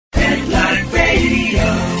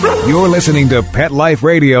You're listening to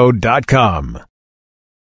PetLifeRadio.com.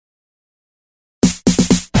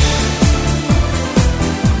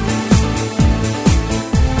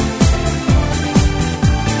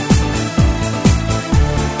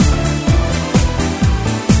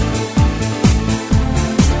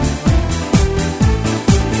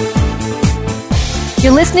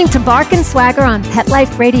 You're listening to Bark and Swagger on Pet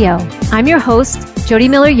Life Radio. I'm your host, Jody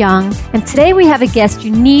Miller-Young, and today we have a guest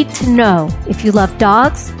you need to know if you love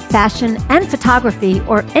dogs, fashion, and photography,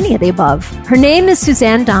 or any of the above. Her name is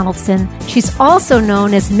Suzanne Donaldson. She's also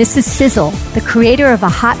known as Mrs. Sizzle, the creator of a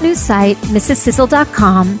hot new site,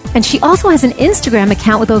 MrsSizzle.com, and she also has an Instagram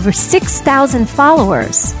account with over 6,000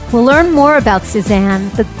 followers. We'll learn more about Suzanne,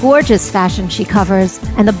 the gorgeous fashion she covers,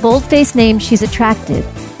 and the bold-faced name she's attracted.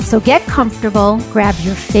 So get comfortable, grab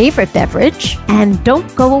your favorite beverage, and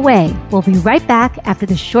don't go away. We'll be right back after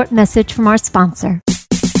this short message from our sponsor.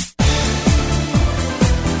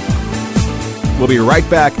 We'll be right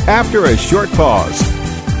back after a short pause.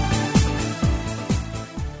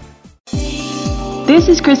 This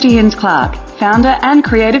is Christy Hinds-Clark, founder and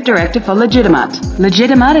creative director for Legitimate.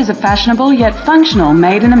 Legitimate is a fashionable yet functional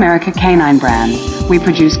made-in-America canine brand. We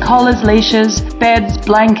produce collars, leashes, beds,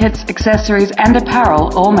 blankets, accessories, and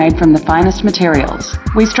apparel, all made from the finest materials.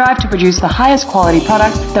 We strive to produce the highest quality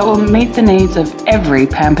products that will meet the needs of every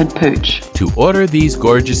pampered pooch. To order these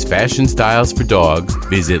gorgeous fashion styles for dogs,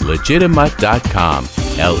 visit Legitimate.com.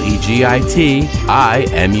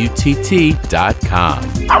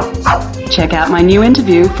 LEGITIMUTT.com. Check out my new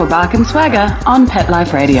interview for Bark and Swagger on Pet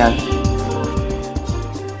Life Radio.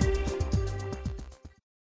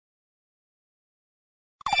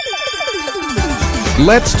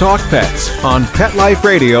 Let's Talk Pets on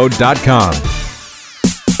PetLifeRadio.com.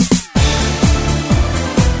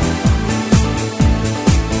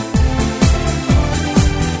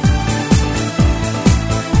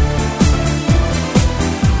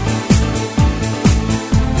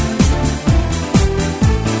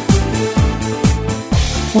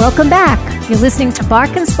 Welcome back. You're listening to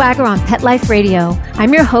Bark and Swagger on Pet Life Radio.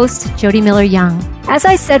 I'm your host, Jody Miller-Young. As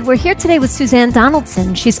I said, we're here today with Suzanne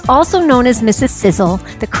Donaldson. She's also known as Mrs. Sizzle,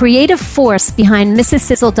 the creative force behind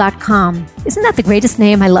MrsSizzle.com. Isn't that the greatest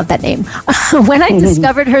name? I love that name. When I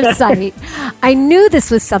discovered her site, I knew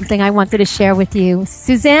this was something I wanted to share with you.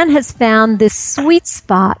 Suzanne has found this sweet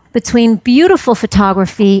spot between beautiful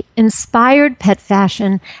photography, inspired pet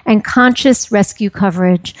fashion, and conscious rescue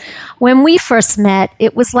coverage. When we first met,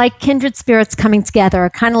 it was like kindred spirits coming together,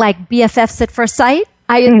 kind of like BFFs at first sight.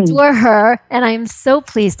 I adore her, and I am so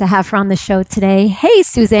pleased to have her on the show today. Hey,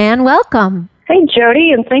 Suzanne, welcome. Hey,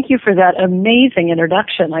 Jody, and thank you for that amazing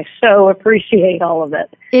introduction. I so appreciate all of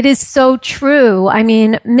it. It is so true. I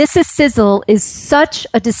mean, Mrs. Sizzle is such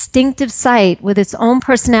a distinctive site with its own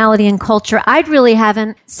personality and culture. I really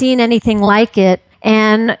haven't seen anything like it,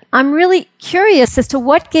 and I'm really curious as to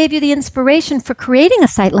what gave you the inspiration for creating a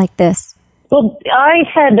site like this. Well, I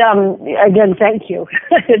had, again, thank you.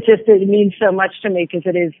 It means so much to me because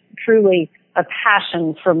it is truly a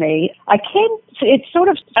passion for me. It's sort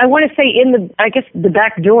of, I want to say the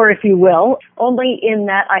back door, if you will, only in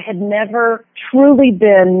that I had never truly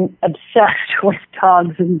been obsessed with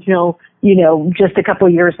dogs until, just a couple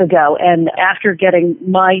of years ago. And after getting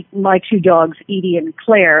my two dogs, Edie and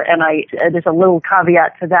Claire, and there's a little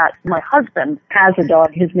caveat to that. My husband has a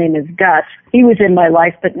dog. His name is Gus. He was in my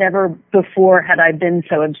life, but never before had I been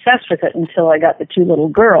so obsessed with it until I got the two little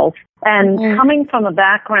girls. And coming from a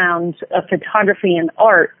background of photography and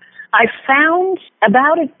art, I found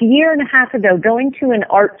about a year and a half ago going to an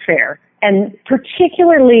art fair and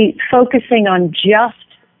particularly focusing on just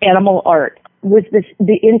animal art was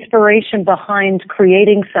the inspiration behind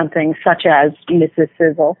creating something such as Mrs.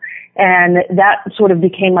 Sizzle. And that sort of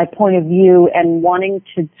became my point of view and wanting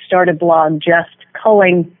to start a blog just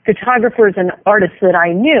culling photographers and artists that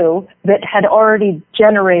I knew that had already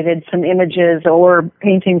generated some images or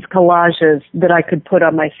paintings, collages that I could put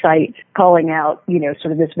on my site, calling out,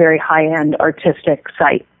 sort of this very high-end artistic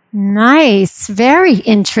site. Nice. Very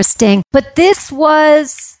interesting. But this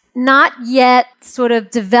was not yet sort of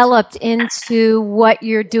developed into what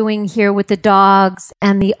you're doing here with the dogs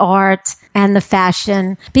and the art and the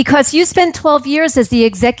fashion, because you spent 12 years as the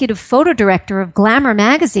executive photo director of Glamour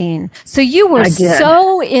magazine. So you were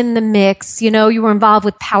so in the mix, you were involved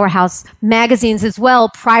with powerhouse magazines as well.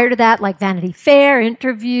 Prior to that, like Vanity Fair,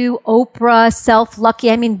 Interview, Oprah, Self, Lucky.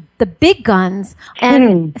 I mean, the big guns.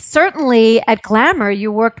 And certainly at Glamour,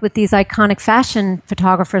 you worked with these iconic fashion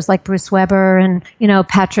photographers like Bruce Weber and,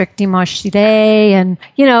 Patrick Patrick Demarchide, and,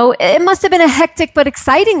 it must have been a hectic but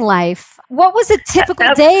exciting life. What was a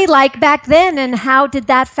typical day like back then, and how did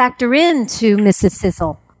that factor into Mrs.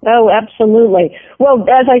 Sizzle? Oh, absolutely. Well,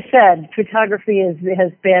 as I said, photography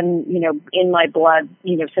has been, in my blood,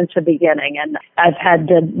 since the beginning. And I've had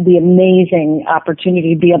the amazing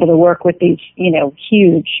opportunity to be able to work with these,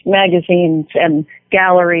 huge magazines and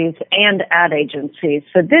galleries and ad agencies.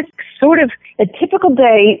 So this sort of, a typical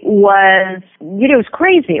day was, it was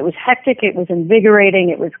crazy. It was hectic. It was invigorating.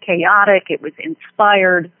 It was chaotic. It was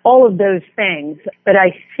inspired, all of those things. But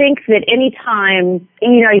I think that any time,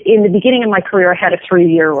 in the beginning of my career, I had a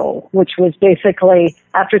 3-year rule, which was basically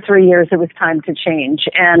after 3 years, it was time to change.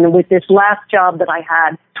 And with this last job that I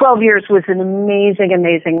had, 12 years was an amazing,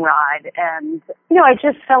 amazing ride. And, I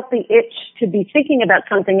just felt the itch to be thinking about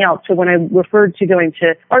something else. So when I referred to going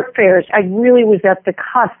to art fairs, I really was at the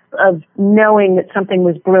cusp of knowing that something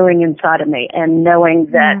was brewing inside of me and knowing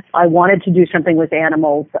that I wanted to do something with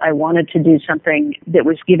animals. I wanted to do something that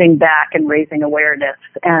was giving back and raising awareness.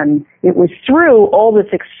 And it was through all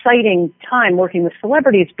this exciting time working with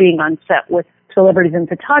celebrities, being on set with celebrities and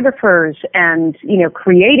photographers and,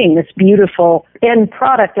 creating this beautiful end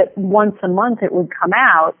product that once a month it would come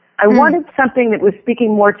out. I wanted something that was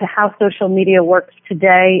speaking more to how social media works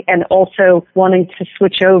today and also wanting to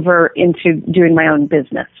switch over into doing my own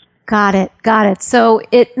business. Got it. So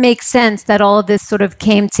it makes sense that all of this sort of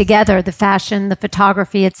came together, the fashion, the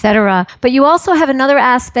photography, etc. But you also have another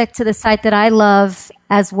aspect to the site that I love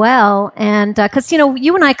as well. And because,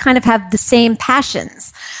 you and I kind of have the same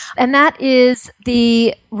passions. And that is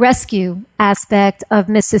the rescue aspect of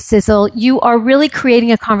Mrs. Sizzle. You are really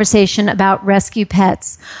creating a conversation about rescue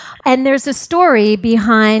pets. And there's a story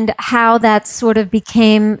behind how that sort of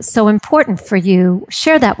became so important for you.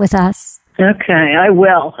 Share that with us. Okay, I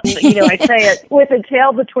will. I say it with a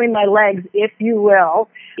tail between my legs, if you will.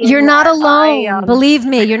 You're not alone. Believe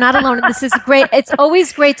me, you're not alone. This is great. It's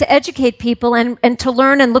always great to educate people and to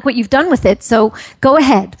learn and look what you've done with it. So go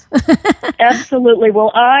ahead. Absolutely.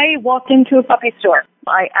 Well, I walked into a puppy store.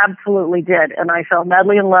 I absolutely did. And I fell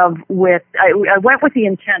madly in love with, I went with the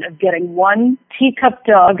intent of getting one teacup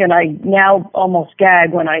dog, and I now almost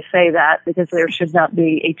gag when I say that because there should not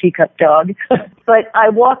be a teacup dog. But I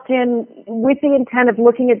walked in with the intent of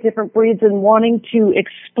looking at different breeds and wanting to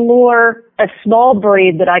explore a small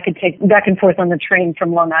breed that I could take back and forth on the train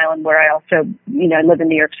from Long Island, where I also, I live in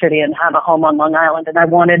New York City and have a home on Long Island. And I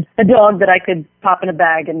wanted a dog that I could pop in a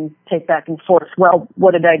bag and take back and forth. Well,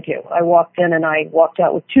 what did I do? I walked in and I walked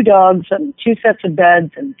out with 2 dogs and 2 sets of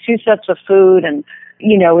beds and 2 sets of food. And,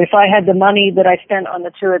 if I had the money that I spent on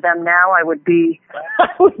the 2 of them now, I would be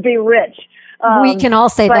rich. We can all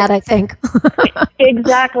say that, I think.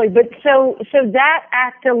 Exactly. But so that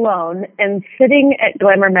act alone, and sitting at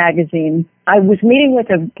Glamour magazine, I was meeting with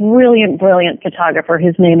a brilliant, brilliant photographer.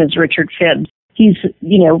 His name is Richard Phibbs. He's,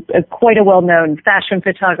 quite a well-known fashion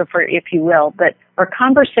photographer, if you will. But our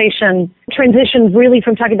conversation transitioned really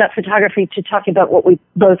from talking about photography to talking about what we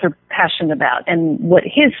both are passionate about. And what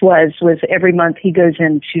his was every month he goes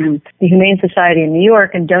into the Humane Society in New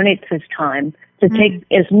York and donates his time to take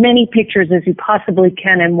as many pictures as you possibly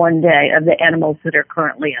can in one day of the animals that are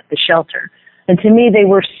currently at the shelter. And to me, they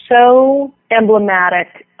were so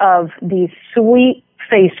emblematic of these sweet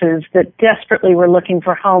faces that desperately were looking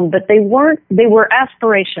for home, but they were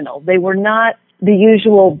aspirational. They were not the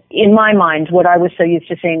usual, in my mind, what I was so used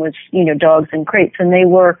to seeing was, dogs in crates. And they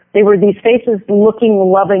were these faces looking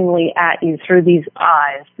lovingly at you through these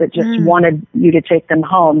eyes that just wanted you to take them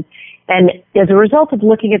home. And as a result of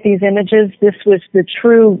looking at these images, this was the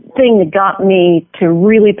true thing that got me to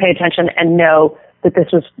really pay attention and know that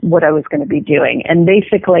this was what I was going to be doing. And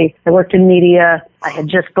basically, I worked in media. I had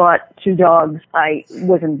just bought 2 dogs. I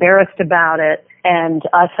was embarrassed about it. And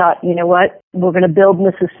I thought, you know what? We're going to build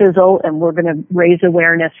Mrs. Sizzle, and we're going to raise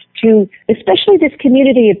awareness to especially this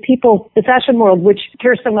community of people, the fashion world, which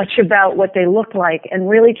cares so much about what they look like, and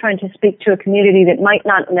really trying to speak to a community that might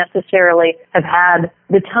not necessarily have had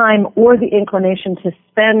the time or the inclination to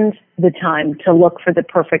spend the time to look for the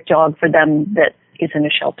perfect dog for them that is in a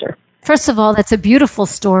shelter. First of all, that's a beautiful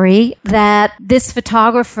story that this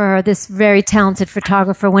photographer, this very talented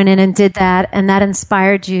photographer, went in and did that, and that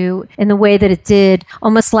inspired you in the way that it did,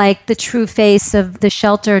 almost like the true face of the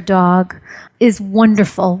shelter dog is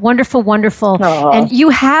wonderful, wonderful, wonderful. Aww. And you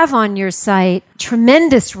have on your site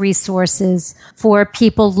tremendous resources for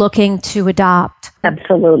people looking to adopt.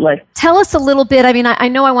 Absolutely. Tell us a little bit. I mean, I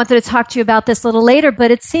know I wanted to talk to you about this a little later,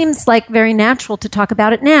 but it seems like very natural to talk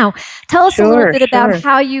about it now. Tell us a little bit about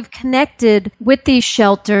how you've connected with these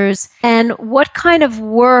shelters and what kind of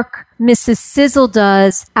work Mrs. Sizzle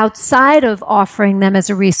does outside of offering them as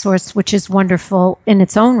a resource, which is wonderful in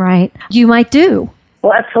its own right, you might do.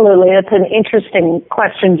 Well, absolutely. That's an interesting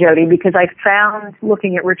question, Jody, because I found,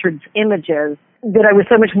 looking at Richard's images, that I was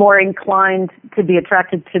so much more inclined to be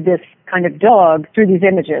attracted to this kind of dog through these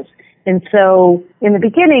images. And so in the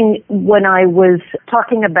beginning, when I was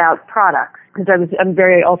talking about products, because I'm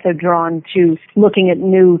very also drawn to looking at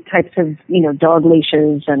new types of, dog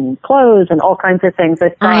leashes and clothes and all kinds of things.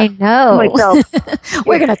 I know. Myself,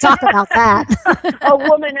 we're going to talk about that. A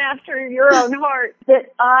woman after your own heart.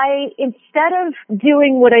 That instead of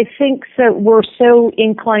doing what I think we're so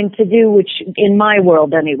inclined to do, which in my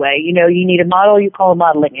world anyway, you need a model, you call a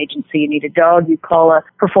modeling agency. You need a dog, you call a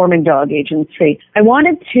performing dog agency. I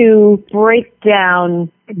wanted to break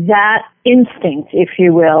down that instinct, if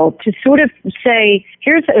you will, to sort of say,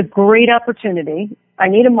 here's a great opportunity. I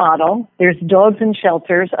need a model. There's dogs in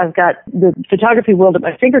shelters. I've got the photography world at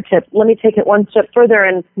my fingertips. Let me take it one step further.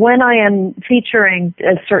 And when I am featuring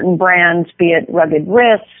a certain brand, be it Rugged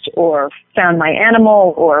Wrist or Found My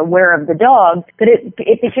Animal or Wear of the Dog, that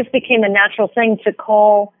it just became a natural thing to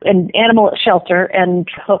call an animal shelter and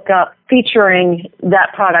hook up featuring that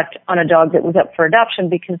product on a dog that was up for adoption,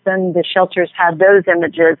 because then the shelters had those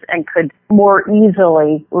images and could more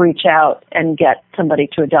easily reach out and get somebody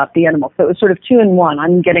to adopt the animal. So it was sort of 2 in 1.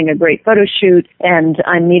 I'm getting a great photo shoot and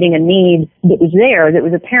I'm meeting a need that was there, that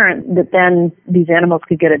was apparent, that then these animals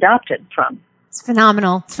could get adopted from. It's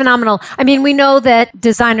phenomenal. It's phenomenal. I mean, we know that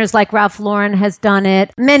designers like Ralph Lauren has done it.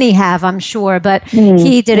 Many have, I'm sure, but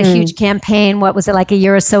he did a huge campaign. What was it, like a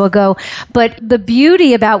year or so ago? But the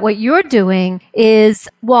beauty about what you're doing is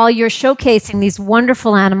while you're showcasing these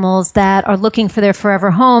wonderful animals that are looking for their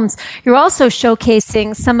forever homes, you're also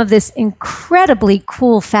showcasing some of this incredibly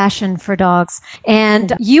cool fashion for dogs.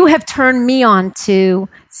 And you have turned me on to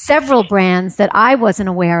several brands that I wasn't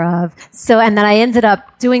aware of. And that I ended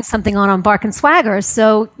up doing something on Bark and Swagger.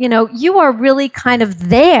 So, you are really kind of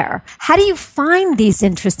there. How do you find these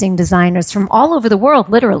interesting designers from all over the world,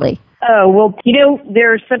 literally? Oh, well,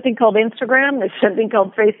 there's something called Instagram, there's something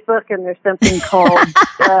called Facebook, and there's something called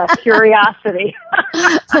curiosity.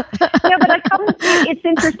 But it's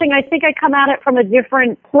interesting. I think I come at it from a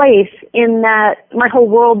different place in that my whole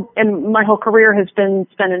world and my whole career has been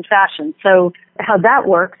spent in fashion. So how that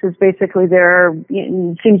works is basically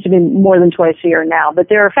it seems to be more than twice a year now, but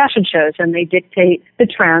there are fashion shows and they dictate the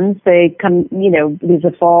trends. They come, there's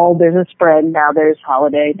a fall, there's a spring, now there's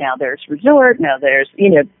holiday, now there's resort, now there's,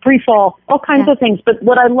 pre-fall, all kinds of things. But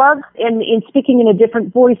what I love in speaking in a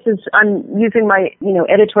different voice is I'm using my,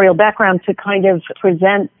 editorial background to kind of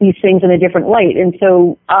present these things in a different light. And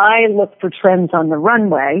so I look for trends on the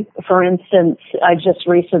runway. For instance, I just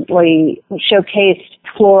recently showcased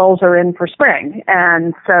florals are in for spring.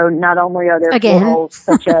 And so not only are there florals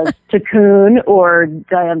such as Cocoon or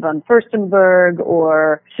Diane von Furstenberg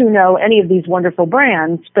or Suno, any of these wonderful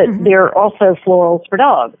brands, but there are also florals for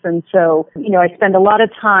dogs. And so, I spend a lot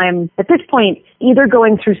of time at this point either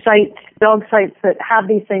going through dog sites that have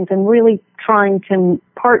these things and really trying to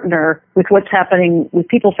partner with what's happening with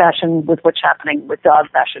people fashion, with what's happening with dog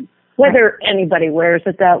fashion. Whether anybody wears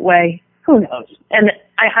it that way, who knows? And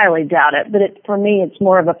I highly doubt it, but for me, it's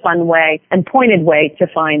more of a fun way and pointed way to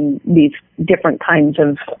find these different kinds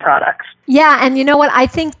of products. Yeah, and you know what? I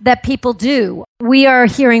think that people do. We are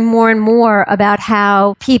hearing more and more about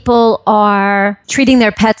how people are treating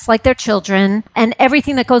their pets like their children and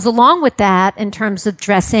everything that goes along with that in terms of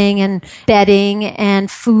dressing and bedding and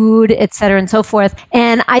food, et cetera, and so forth.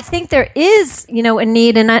 And I think there is, a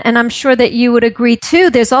need, and I'm sure that you would agree too,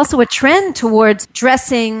 there's also a trend towards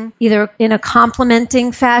dressing either in a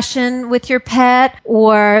complimenting fashion with your pet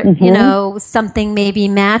or, something maybe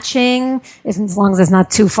matching, as long as it's not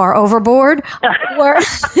too far overboard. Or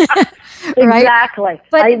right? Exactly.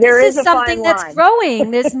 But this is something that's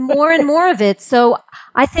growing. There's more and more of it. So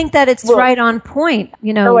I think that it's right on point,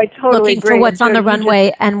 I totally looking agree. for what's on the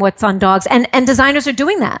runway and what's on dogs. And designers are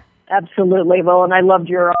doing that. Absolutely. Well, and I loved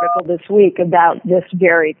your article this week about this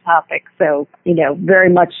very topic. So, very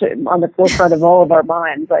much on the forefront of all of our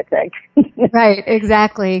minds, I think. Right,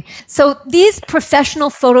 exactly. So these professional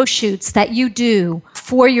photo shoots that you do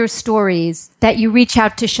for your stories, that you reach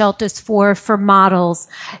out to shelters for models,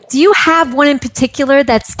 do you have one in particular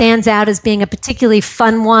that stands out as being a particularly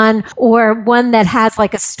fun one or one that has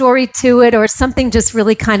like a story to it or something just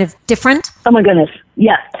really kind of different? Oh, my goodness.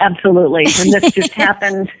 Yes, absolutely. And this just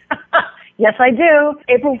happened. Yes, I do.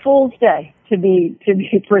 April Fool's Day to be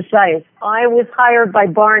precise. I was hired by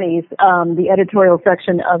Barney's, the editorial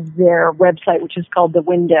section of their website, which is called The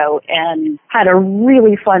Window, and had a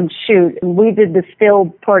really fun shoot. And we did the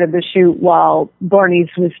still part of the shoot while Barney's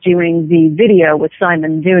was doing the video with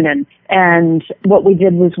Simon Doonan. And what we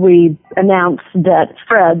did was we announced that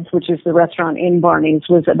Fred's, which is the restaurant in Barney's,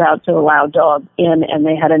 was about to allow dogs in, and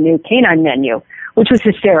they had a new canine menu, which was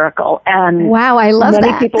hysterical. And wow, I love that.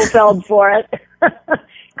 Many people fell for it.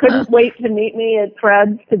 Couldn't wait to meet me at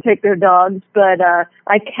Fred's to take their dogs. But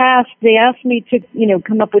they asked me to,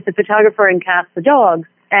 come up with the photographer and cast the dogs.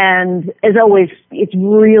 And as always, it's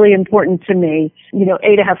really important to me,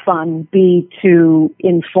 A, to have fun, B, to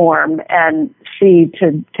inform, and C,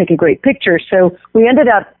 to take a great picture. So we ended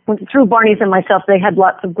up, through Barney's and myself, they had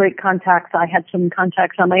lots of great contacts. I had some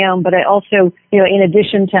contacts on my own, but I also, in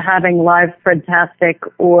addition to having Live Fredtastic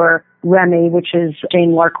or Remy, which is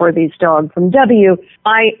Jane Larkworthy's dog from W,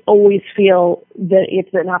 I always feel that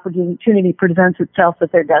if an opportunity presents itself,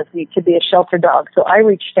 that there does need to be a shelter dog. So I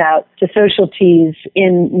reached out to Social Tees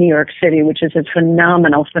in New York City, which is a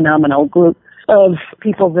phenomenal group of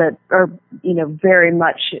people that are, very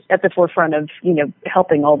much at the forefront of,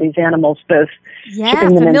 helping all these animals, both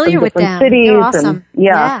shipping them in from different cities. They're awesome.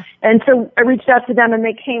 And, and so I reached out to them, and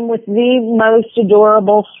they came with the most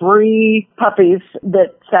adorable 3 puppies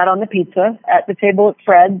that sat on the pizza at the table at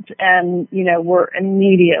Fred's and, were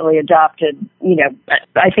immediately adopted,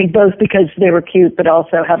 I think both because they were cute, but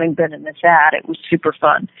also having been in this ad, it was super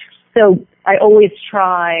fun. So I always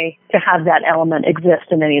try to have that element exist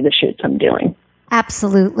in any of the shoots I'm doing.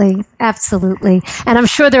 Absolutely. Absolutely. And I'm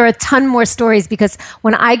sure there are a ton more stories because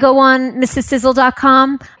when I go on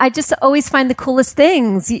MrsSizzle.com, I just always find the coolest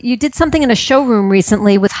things. You did something in a showroom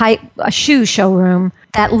recently with a shoe showroom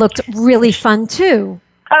that looked really fun too.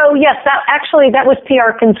 Oh, yes. That was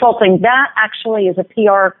PR Consulting. That actually is a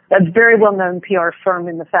very well-known PR firm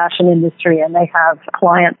in the fashion industry, and they have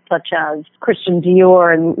clients such as Christian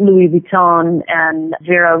Dior and Louis Vuitton and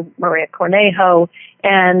Vera Maria Cornejo.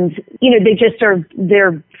 And, they just are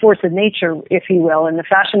their force of nature, if you will, in the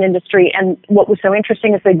fashion industry. And what was so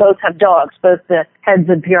interesting is they both have dogs. Both the heads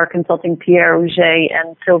of PR Consulting, Pierre Auger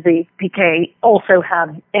and Sylvie Piquet, also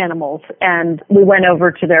have animals. And we went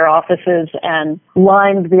over to their offices and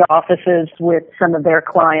lined the offices with some of their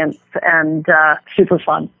clients, and super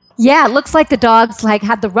fun. Yeah, it looks like the dogs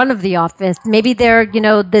had the run of the office. Maybe they're,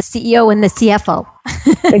 the CEO and the CFO.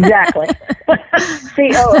 Exactly.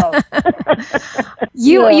 COO.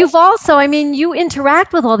 You've also, you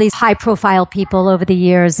interact with all these high profile people over the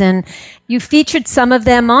years, and you featured some of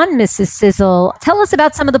them on Mrs. Sizzle. Tell us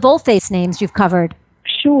about some of the boldface names you've covered.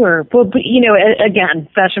 Sure. Well, but, again,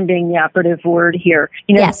 fashion being the operative word here,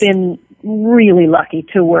 yes. It's been really lucky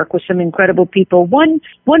to work with some incredible people. One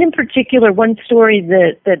in particular, one story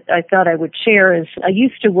that I thought I would share is I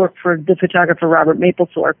used to work for the photographer Robert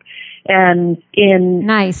Mapplethorpe, and in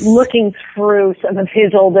looking through some of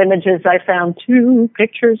his old images, I found 2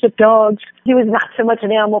 pictures of dogs. He was not so much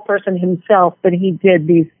an animal person himself, but he did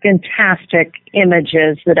these fantastic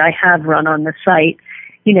images that I have run on the site.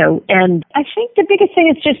 And I think the biggest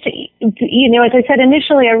thing is just, as I said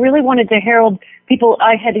initially, I really wanted to herald people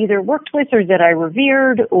I had either worked with or that I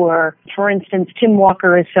revered, or, for instance, Tim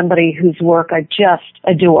Walker is somebody whose work I just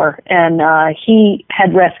adore. And he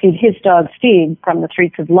had rescued his dog, Steve, from the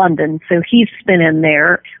streets of London, so he's been in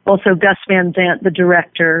there. Also, Gus Van Sant, the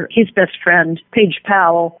director, his best friend, Paige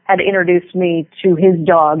Powell, had introduced me to his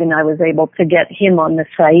dog, and I was able to get him on the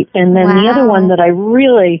site. And then the other one that I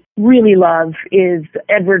really, really love is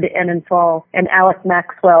Edward Enenthal and Alec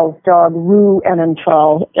Maxwell's dog, Rue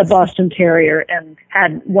Enenthal, a Boston Terrier, and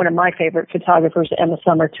had one of my favorite photographers, Emma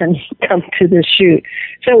Somerton, come to this shoot.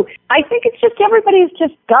 So I think it's just everybody's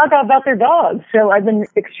just gaga about their dogs. So I've been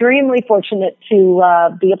extremely fortunate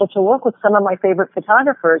to be able to work with some of my favorite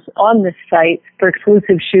photographers on this site for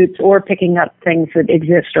exclusive shoots or picking up things that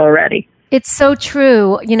exist already. It's so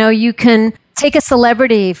true. You can take a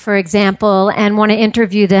celebrity, for example, and want to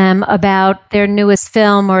interview them about their newest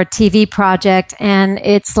film or TV project, and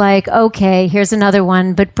it's like, okay, here's another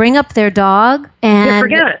one, but bring up their dog and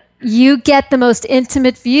forget it. You get the most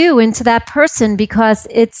intimate view into that person because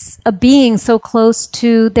it's a being so close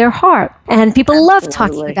to their heart. And people love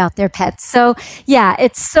talking about their pets. So, yeah,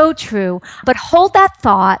 it's so true. But hold that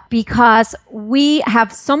thought because we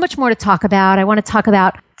have so much more to talk about. I want to talk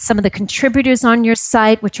about some of the contributors on your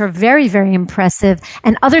site, which are very, very impressive,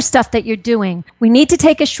 and other stuff that you're doing. We need to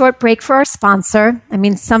take a short break for our sponsor.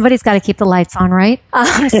 Somebody's got to keep the lights on, right?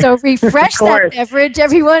 So refresh that beverage,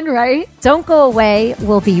 everyone, right? Don't go away.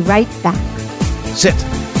 We'll be right back. Sit.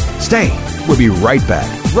 Stay. We'll be right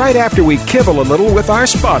back. Right after we kibble a little with our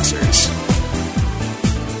sponsors.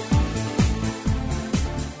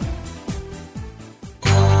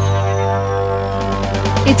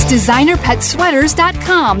 That's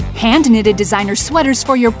designerpetsweaters.com. Hand-knitted designer sweaters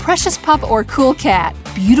for your precious pup or cool cat.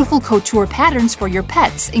 Beautiful couture patterns for your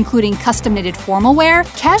pets, including custom-knitted formal wear,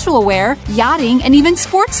 casual wear, yachting, and even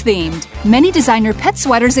sports-themed. Many designer pet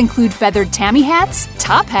sweaters include feathered tammy hats,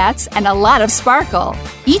 top hats, and a lot of sparkle.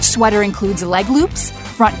 Each sweater includes leg loops,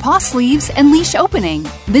 front paw sleeves, and leash opening.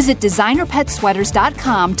 Visit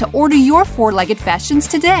designerpetsweaters.com to order your four-legged fashions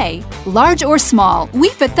today. Large or small, we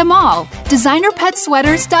fit them all.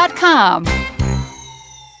 designerpetsweaters.com.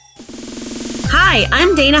 Hi,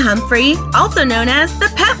 I'm Dana Humphrey, also known as the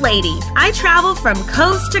Pet Lady. I travel from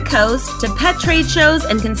coast to coast to pet trade shows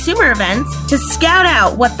and consumer events to scout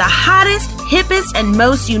out what the hottest, hippest, and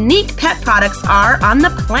most unique pet products are on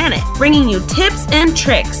the planet, bringing you tips and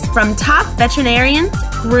tricks from top veterinarians,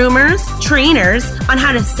 groomers, trainers on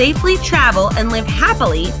how to safely travel and live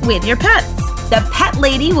happily with your pets. The Pet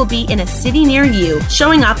Lady will be in a city near you,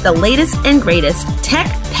 showing off the latest and greatest tech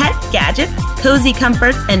pet gadgets, cozy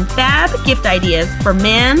comforts, and fab gift ideas for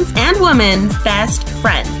man's and woman's best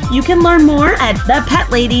friend. You can learn more at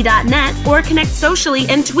thepetlady.net or connect socially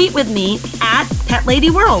and tweet with me at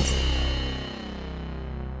PetLadyWorld.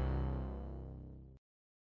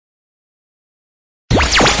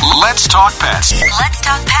 Let's talk pets. Let's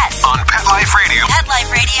talk pets On Pet Life Radio. Pet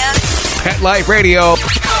Life Radio.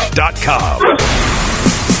 PetLifeRadio.com.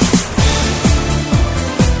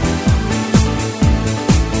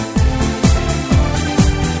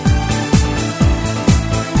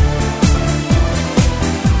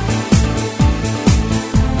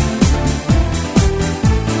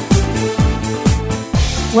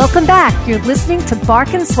 Welcome back. You're listening to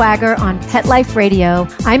Bark and Swagger on Pet Life Radio.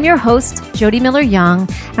 I'm your host, Jody Miller-Young,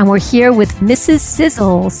 and we're here with Mrs.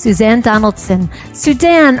 Sizzle, Suzanne Donaldson.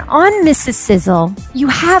 Suzanne, on Mrs. Sizzle, you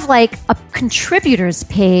have like a contributors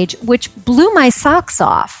page, which blew my socks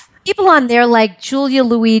off. People on there like Julia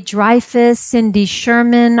Louis-Dreyfus, Cindy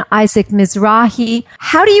Sherman, Isaac Mizrahi.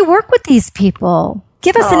 How do you work with these people?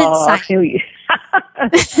 Give us an insight.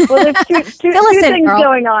 Well, there's two things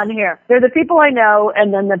going on here. They're the people I know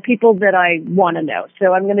and then the people that I want to know.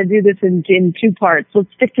 So I'm going to do this in two parts.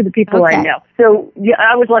 Let's stick to the people I know. So yeah,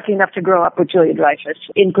 I was lucky enough to grow up with Julia Dreyfus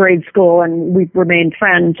in grade school, and we've remained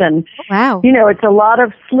friends. And, you know, it's a lot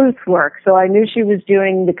of sleuth work. So I knew she was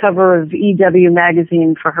doing the cover of EW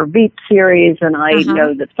magazine for her Veep series, and I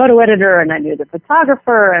know the photo editor, and I knew the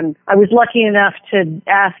photographer, and I was lucky enough to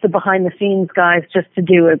ask the behind-the-scenes guys just to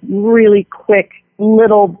do a really quick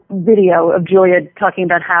little video of Julia talking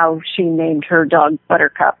about how she named her dog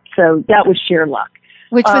Buttercup. So that was sheer luck.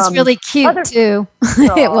 Which was really cute, too.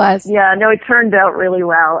 It was. Yeah, no, it turned out really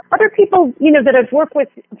well. Other people, you know, that I've worked with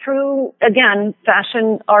through, again,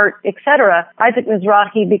 fashion, art, etc. Isaac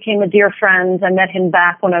Mizrahi became a dear friend. I met him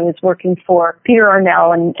back when I was working for Peter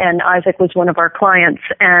Arnell, and Isaac was one of our clients.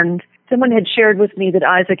 And someone had shared with me that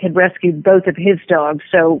Isaac had rescued both of his dogs,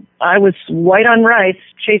 so I was white on rice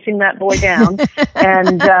chasing that boy down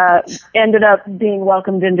and ended up being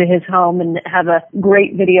welcomed into his home and have a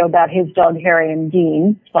great video about his dog, Harry and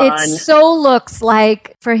Dean. Fun. It so looks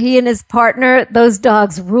like for he and his partner, those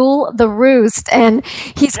dogs rule the roost, and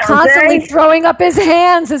he's constantly throwing up his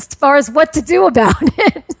hands as far as what to do about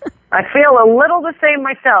it. I feel a little the same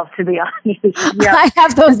myself, to be honest. Yeah. I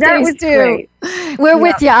have those days too. Great. We're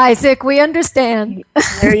with you, Isaac. We understand.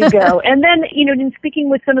 There you go. And then, you know, in speaking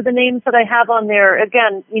with some of the names that I have on there,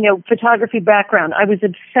 again, you know, photography background, I was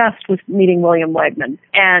obsessed with meeting William Wegman.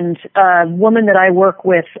 And a woman that I work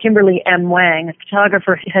with, Kimberly M. Wang, a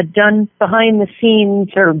photographer, had done behind the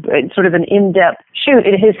scenes or sort of an in-depth shoot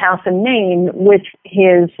at his house in Maine with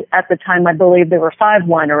his, at the time, I believe there were 5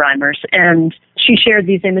 Weinereimers. And she shared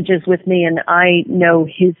these images with me, and I know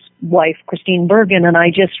his wife, Christine Bergen, and I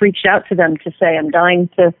just reached out to them to say, I'm dying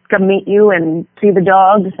to come meet you and see the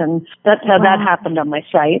dogs, and that's how that happened on my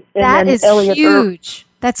site. And that is huge.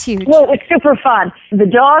 That's huge. Well, it's super fun. The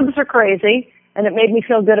dogs are crazy, and it made me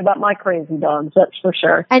feel good about my crazy dogs, that's for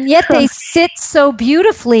sure. And yet they sit so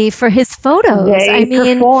beautifully for his photos. They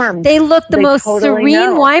look the most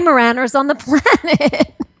serene Weimaraners on the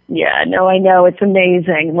planet. Yeah, no, I know. It's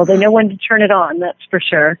amazing. Well, they know when to turn it on, that's for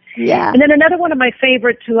sure. Yeah. And then another one of my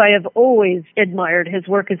favorites who I have always admired his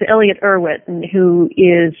work is Elliot Irwit, who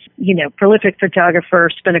is, you know, prolific photographer,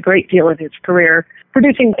 spent a great deal of his career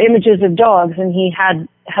producing images of dogs, and he has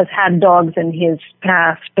had dogs in his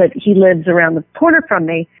past, but he lives around the corner from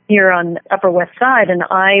me here on Upper West Side, and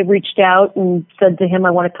I reached out and said to him,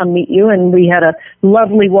 I want to come meet you, and we had a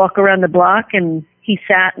lovely walk around the block, and he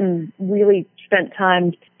sat and really spent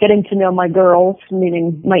time getting to know my girls,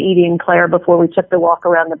 meaning my Edie and Claire, before we took the walk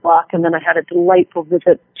around the block, and then I had a delightful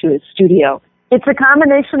visit to his studio. It's a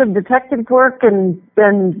combination of detective work and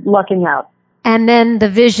then lucking out. And then the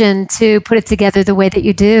vision to put it together the way that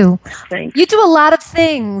you do. Thanks. You do a lot of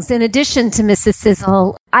things in addition to Mrs.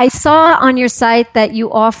 Sizzle. I saw on your site that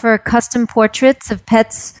you offer custom portraits of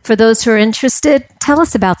pets for those who are interested. Tell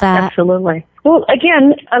us about that. Absolutely. Well,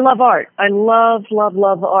 again, I love art. I love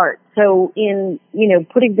art. So in,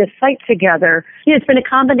 putting this site together, it's been a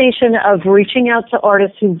combination of reaching out to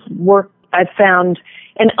artists whose work I've found,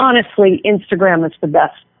 and honestly, Instagram is the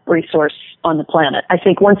best resource on the planet. I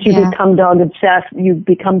think once you become dog obsessed, you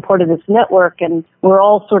become part of this network, and we're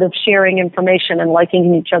all sort of sharing information and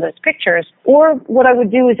liking each other's pictures. Or what I would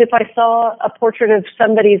do is if I saw a portrait of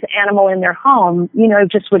somebody's animal in their home,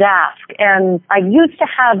 just would ask. And I used to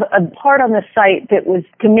have a part on the site that was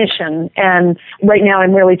commission, and right now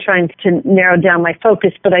I'm really trying to narrow down my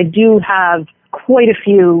focus, but I do have quite a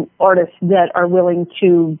few artists that are willing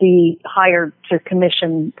to be hired to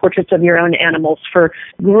commission portraits of your own animals for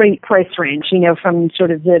great price range, from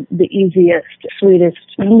sort of the easiest, sweetest,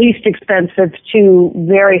 least expensive to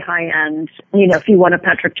very high end. If you want a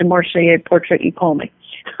Patrick Demarchelier portrait, you call me.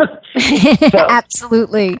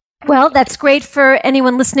 Absolutely. Well, that's great for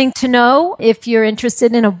anyone listening to know. If you're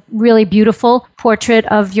interested in a really beautiful portrait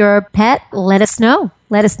of your pet, let us know.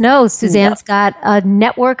 Let us know. Suzanne's got a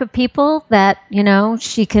network of people that,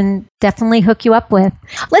 she can definitely hook you up with.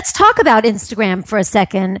 Let's talk about Instagram for a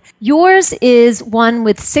second. Yours is one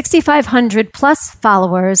with 6,500 plus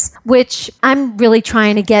followers, which I'm really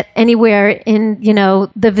trying to get anywhere in,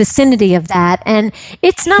 the vicinity of that. And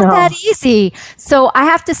it's not that easy. So I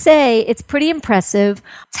have to say it's pretty impressive.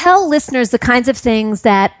 Tell listeners the kinds of things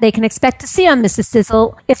that they can expect to see on Mrs.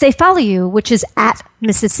 Sizzle if they follow you, which is at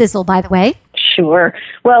Mrs. Sizzle, by the way. Sure.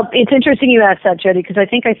 Well, it's interesting you asked that, Jody, because I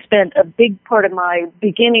think I spent a big part of my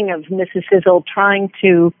beginning of Mrs. Sizzle trying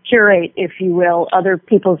to curate, if you will, other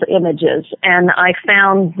people's images. And I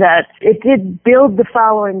found that it did build the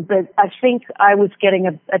following, but I think I was getting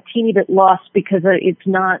a teeny bit lost because it's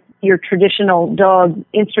not your traditional dog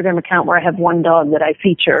Instagram account where I have one dog that I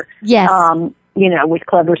feature. Yes. With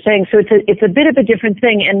clever saying. So it's a bit of a different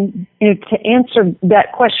thing. And, to answer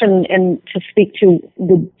that question and to speak to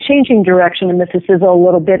the changing direction of Mrs. Sizzle a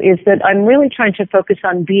little bit is that I'm really trying to focus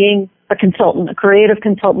on being a consultant, a creative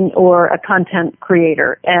consultant or a content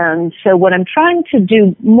creator. And so what I'm trying to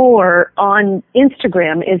do more on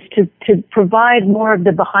Instagram is to provide more of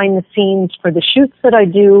the behind the scenes for the shoots that I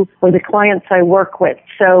do or the clients I work with.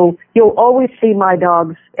 So you'll always see my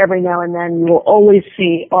dogs every now and then. You will always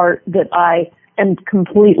see art that I am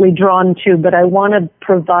completely drawn to, but I want to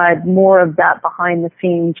provide more of that behind the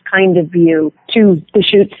scenes kind of view to the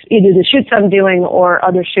shoots, either the shoots I'm doing or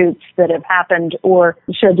other shoots that have happened, or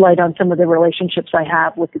shed light on some of the relationships I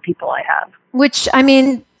have with the people I have. Which,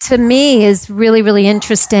 to me is really, really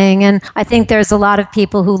interesting. And I think there's a lot of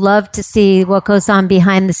people who love to see what goes on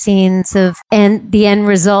behind the scenes and the end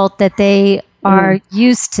result that they are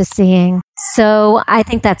used to seeing. So I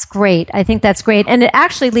think that's great. And it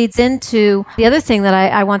actually leads into the other thing that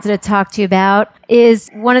I wanted to talk to you about is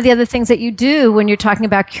one of the other things that you do when you're talking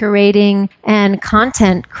about curating and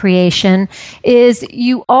content creation is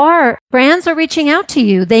brands are reaching out to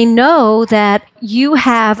you. They know that you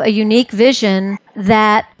have a unique vision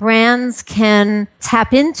that brands can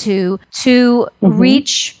tap into to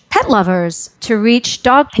reach pet lovers, to reach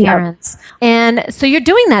dog parents. Yep. And so you're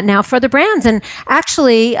doing that now for other brands. And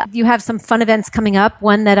actually, you have some fun events coming up,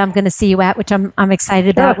 one that I'm going to see you at, which I'm excited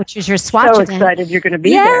about, which is your Swatch event. So excited you're going to be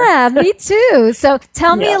there. Yeah, me too. So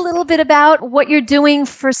tell me a little bit about what you're doing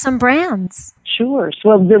for some brands. Sure.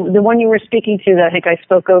 Well, the one you were speaking to that I think I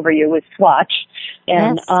spoke over you was Swatch.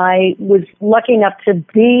 And yes. I was lucky enough to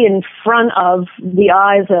be in front of the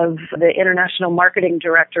eyes of the international marketing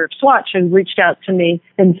director of Swatch, who reached out to me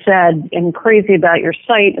and said, I'm crazy about your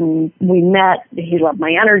site. And we met. He loved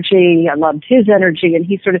my energy. I loved his energy. And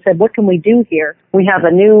he sort of said, what can we do here? We have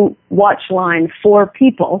a new watch line for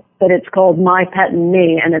people, but it's called My Pet and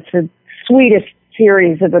Me. And it's the sweetest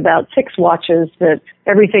series of about 6 watches that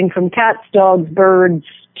everything from cats, dogs, birds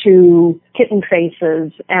to kitten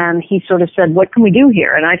faces. And he sort of said, what can we do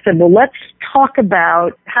here? And I said, well, let's talk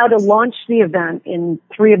about how to launch the event in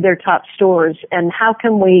 3 of their top stores and how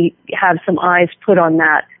can we have some eyes put on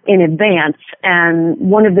that in advance. And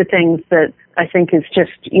one of the things that I think is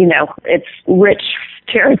just, it's rich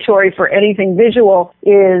territory for anything visual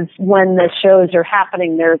is when the shows are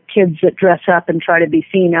happening. There are kids that dress up and try to be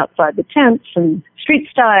seen outside the tents and street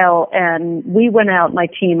style. And we went out, my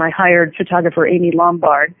team, I hired photographer Amy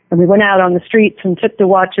Lombard, and we went out on the streets and took the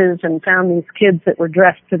watches and found these kids that were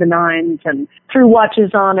dressed to the nines and threw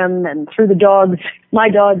watches on them and threw the dogs, my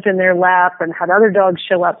dogs in their lap, and had other dogs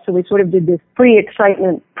show up. So we sort of did this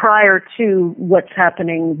pre-excitement prior to what's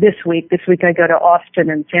happening this week. This week I go to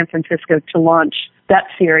Austin and San Francisco to launch that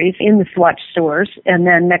series in the Swatch stores. And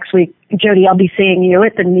then next week, Jody, I'll be seeing you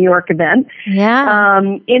at the New York event. Yeah.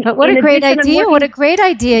 But what a great idea. What a great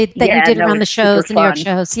idea that you did around the shows, the New York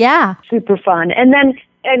shows. Yeah. Super fun. And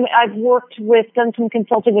I've done some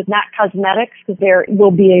consulting with MAC Cosmetics, because there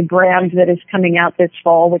will be a brand that is coming out this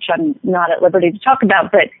fall, which I'm not at liberty to talk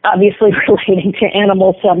about, but obviously relating to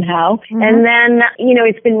animals somehow. Mm-hmm. And then,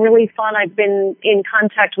 it's been really fun. I've been in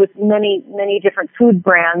contact with many, many different food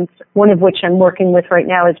brands, one of which I'm working with right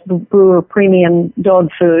now is Brewer Premium Dog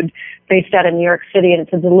Food, based out of New York City, and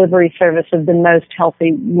it's a delivery service of the most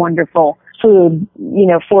healthy, wonderful food,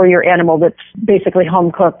 for your animal that's basically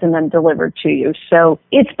home cooked and then delivered to you. So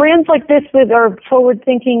it's brands like this that are forward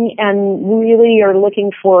thinking and really are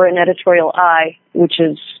looking for an editorial eye, which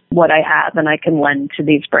is what I have and I can lend to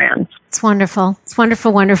these brands. It's wonderful. It's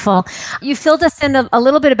wonderful, wonderful. You filled us in a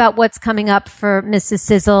little bit about what's coming up for Mrs.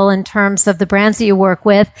 Sizzle in terms of the brands that you work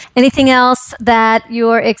with. Anything else that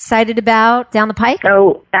you're excited about down the pike?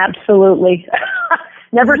 Oh, absolutely.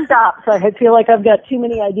 Never stops. I feel like I've got too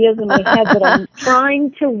many ideas in my head, but I'm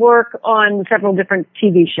trying to work on several different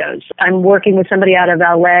TV shows. I'm working with somebody out of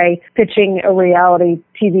LA, pitching a reality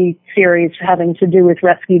TV series having to do with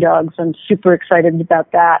rescue dogs. I'm super excited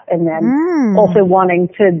about that. And then also wanting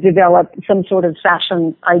to develop some sort of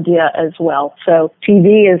fashion idea as well. So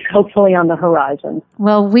TV is hopefully on the horizon.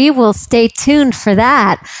 Well, we will stay tuned for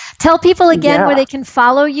that. Tell people again where they can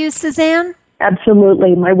follow you, Suzanne.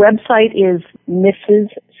 Absolutely. My website is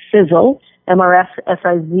Mrs. Sizzle,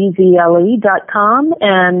 MRSSIZZLE.com,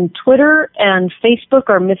 and Twitter and Facebook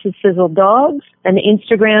are Mrs. Sizzle Dogs, and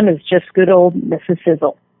Instagram is just good old Mrs.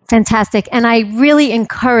 Sizzle. Fantastic. And I really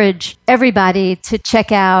encourage everybody to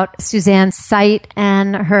check out Suzanne's site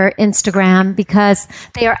and her Instagram, because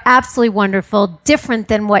they are absolutely wonderful, different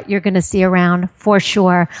than what you're going to see around for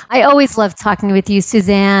sure. I always love talking with you,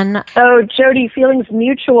 Suzanne. Oh, Jody, feelings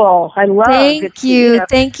mutual. I love it. Thank you.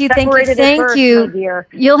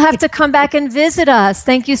 You'll have to come back and visit us.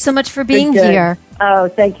 Thank you so much for being here. Oh,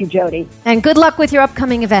 thank you, Jody. And good luck with your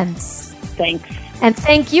upcoming events. Thanks. And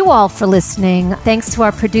thank you all for listening. Thanks to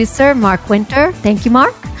our producer, Mark Winter. Thank you,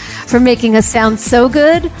 Mark, for making us sound so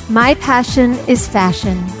good. My passion is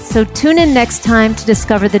fashion. So tune in next time to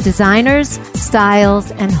discover the designers,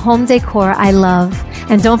 styles, and home decor I love.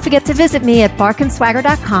 And don't forget to visit me at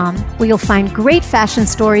barkandswagger.com, where you'll find great fashion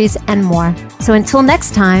stories and more. So until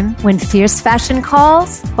next time, when fierce fashion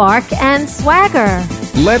calls, bark and swagger.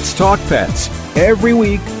 Let's Talk Pets, every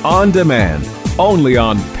week on demand. Only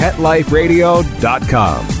on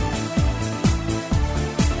PetLifeRadio.com.